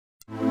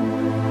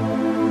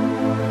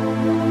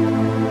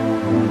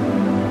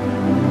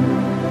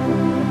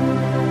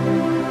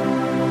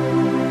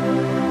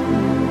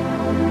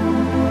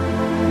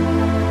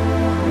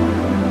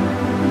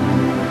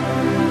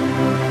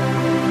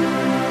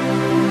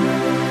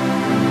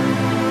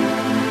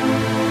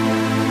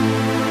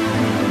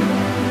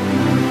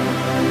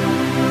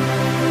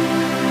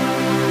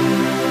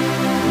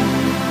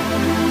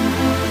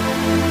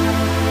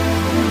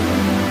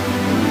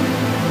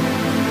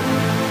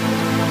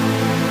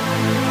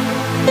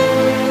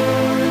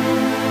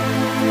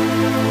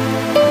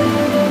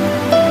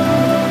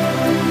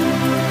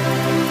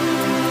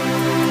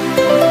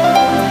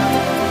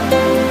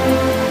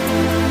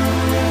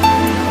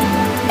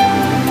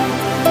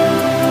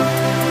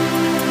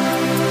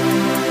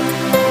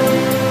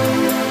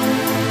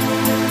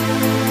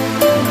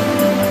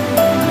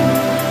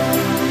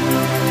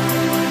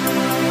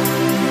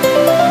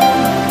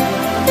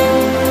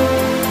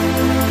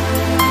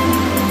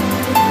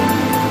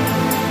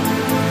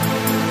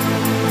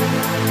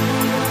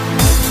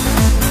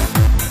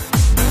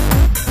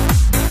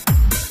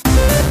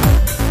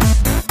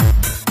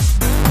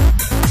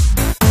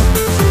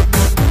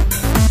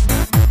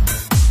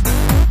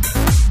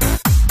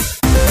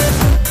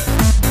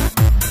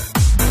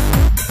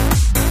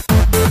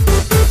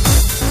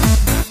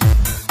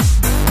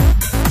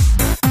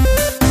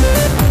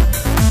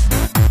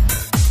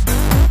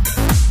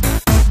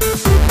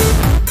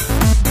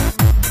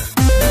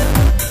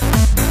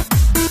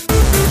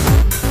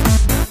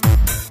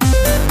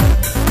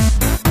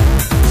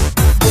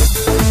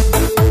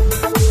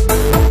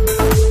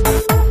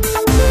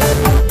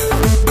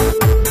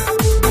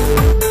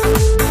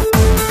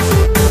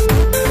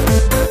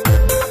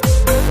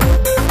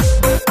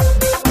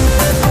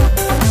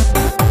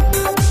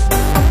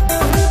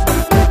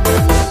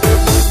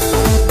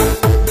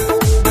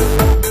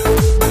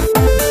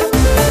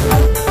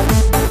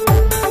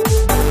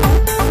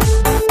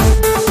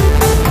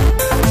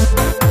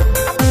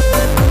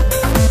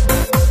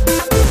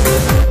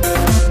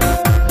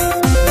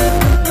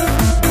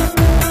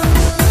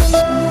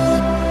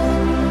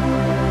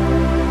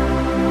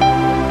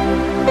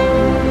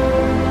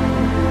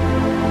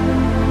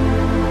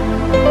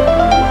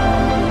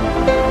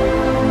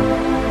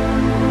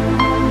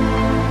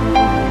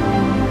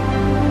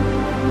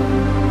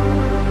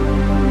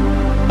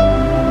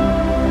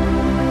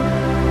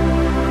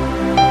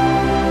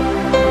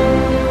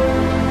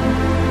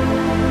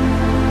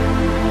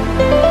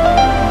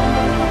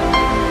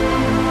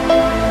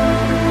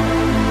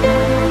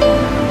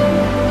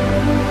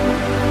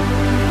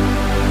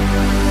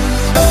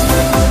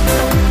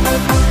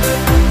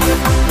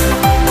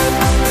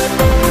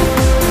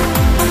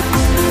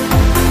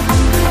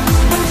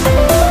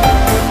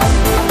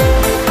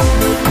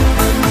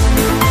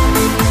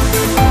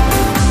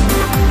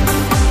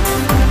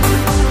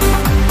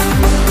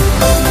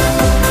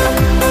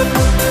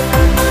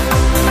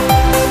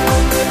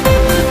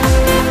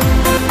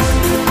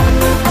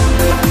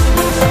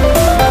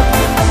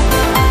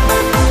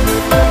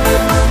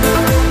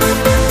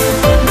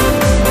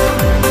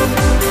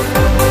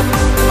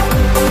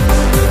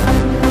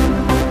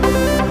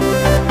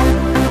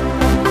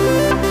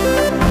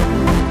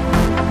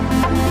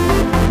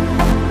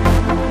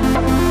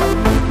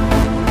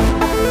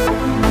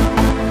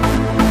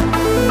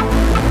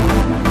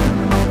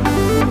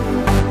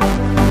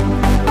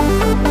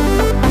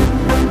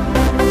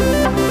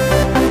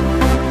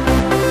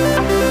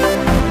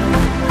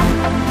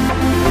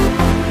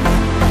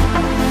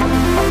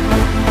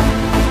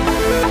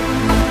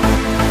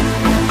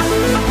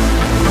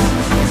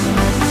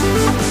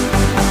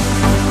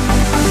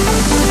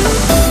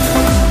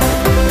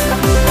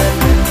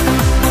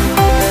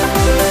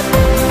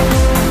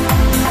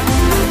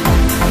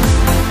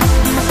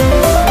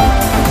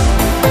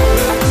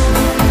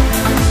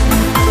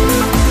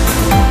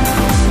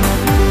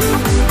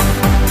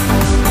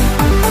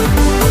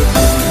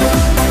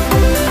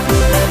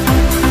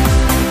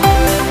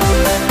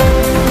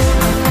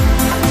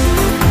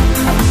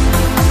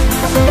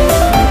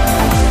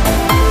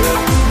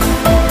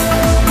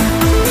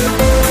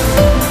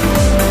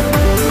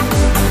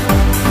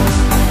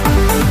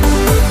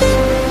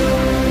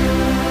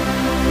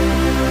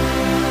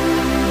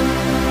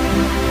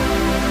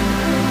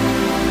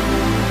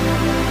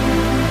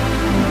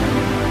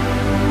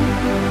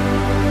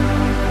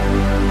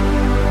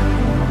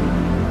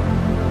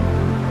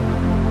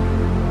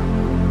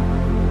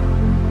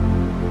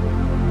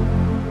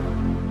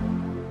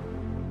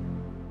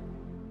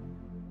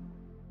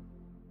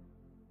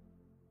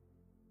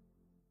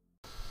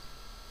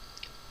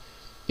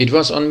It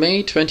was on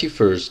May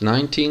 21st,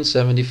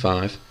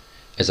 1975,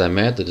 as I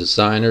met the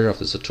designer of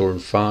the Saturn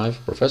V,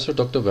 Professor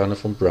Dr. Wernher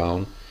von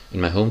Braun, in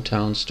my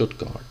hometown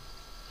Stuttgart.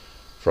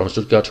 From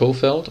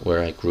Stuttgart-Hofeld,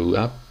 where I grew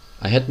up,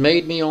 I had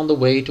made me on the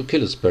way to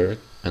Killesberg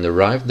and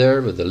arrived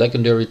there with the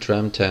legendary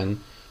Tram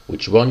 10,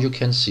 which one you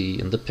can see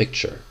in the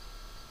picture.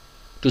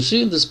 To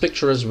see in this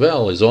picture as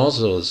well is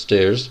also the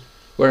stairs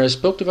where I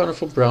spoke to Wernher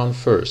von Braun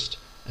first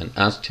and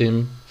asked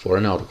him for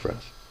an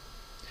autograph.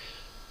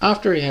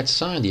 After he had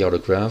signed the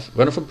autograph,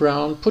 Wernher von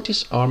Braun put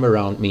his arm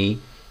around me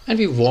and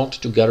we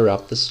walked together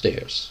up the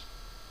stairs.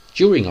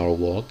 During our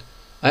walk,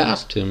 I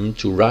asked him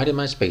to write in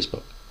my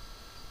spacebook,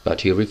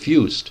 but he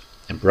refused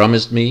and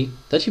promised me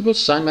that he would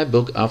sign my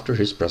book after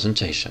his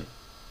presentation.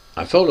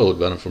 I followed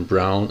Wernher von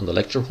Braun in the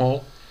lecture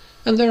hall,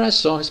 and there I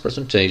saw his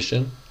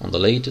presentation on the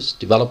latest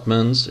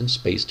developments in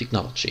space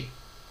technology.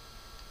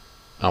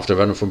 After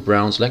Wernher von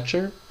Braun's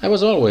lecture, I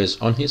was always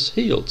on his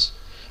heels,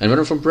 and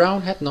Wernher von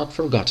Braun had not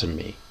forgotten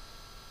me.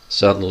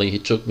 Suddenly he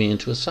took me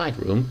into a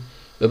side room,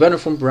 where Wernher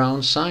von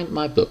Braun signed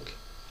my book,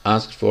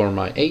 asked for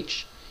my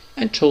age,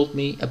 and told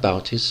me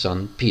about his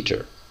son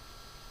Peter.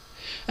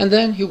 And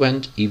then he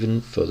went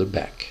even further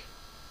back.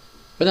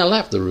 When I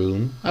left the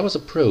room, I was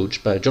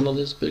approached by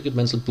journalist Birgit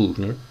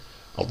Menzel-Buchner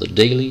of the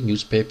daily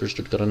newspaper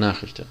Stuttgarter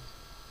Nachrichten.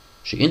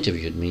 She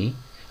interviewed me,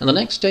 and the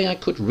next day I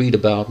could read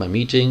about my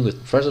meeting with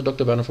Professor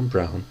Dr. Wernher von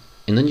Braun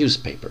in the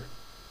newspaper.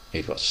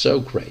 It was so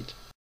great.